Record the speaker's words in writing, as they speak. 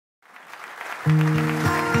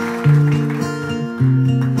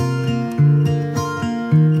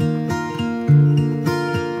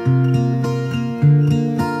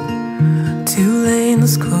Two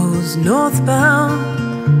lanes closed northbound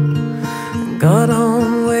and got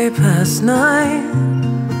home way past 9.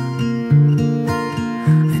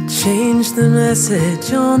 I changed the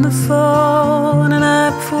message on the phone and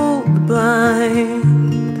I pulled the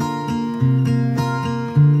blind.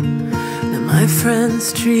 Now my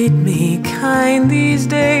friends treat me kind these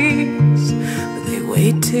days, but they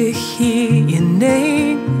wait to hear your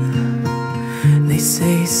name. They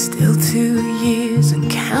say still 2 years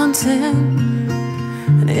and counting,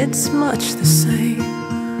 and it's much the same.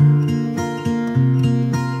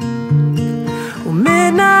 Well,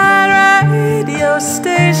 midnight radio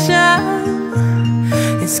station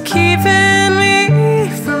is keeping me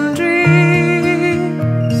from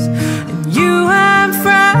dreams, and you and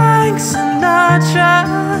Frank Sinatra,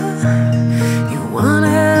 you're one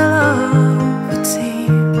hell of a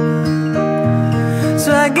team. So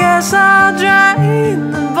I guess I'll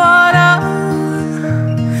drain the bottle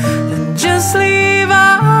and just leave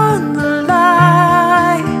on the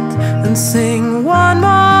light and sing one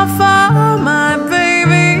more for my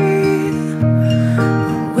baby.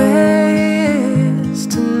 Where is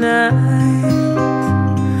tonight?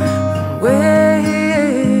 Where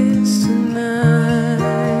is tonight?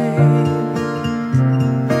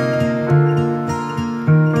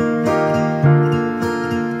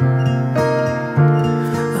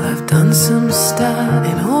 Well, I've done some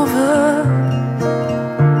starting over,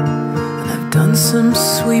 and I've done some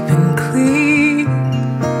sweeping clean.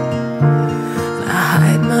 And I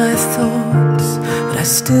hide my thoughts, but I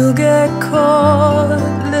still get caught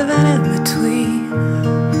living in between.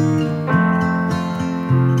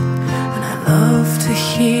 And I love to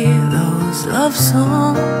hear those love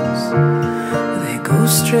songs, they go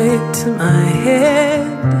straight to my head.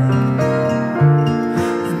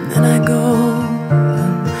 And then I go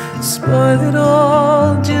and spoil it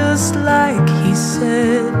all just like he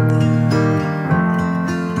said.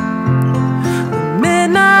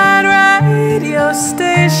 Midnight radio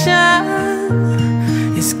station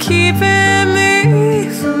is keeping me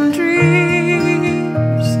from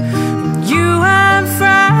dreams, and you and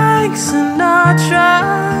Frank Sinatra,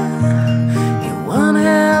 you're one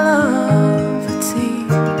hell of a team.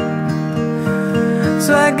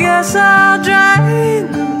 So I guess I'll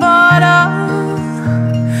drain the bottle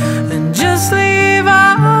and just leave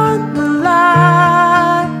on the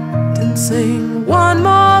light and sing one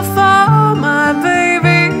more for my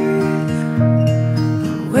baby.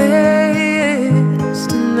 Where is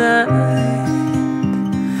tonight?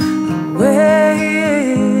 Where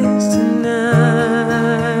is tonight?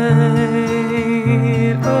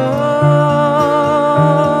 Oh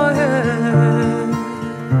yeah.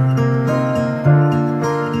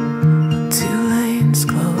 Two lanes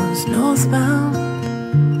closed northbound,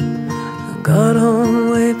 I got home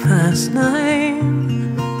way past 9.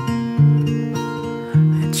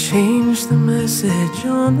 I changed the message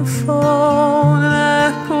on the phone and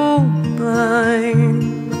I pulled the blind.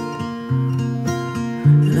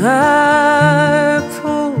 And I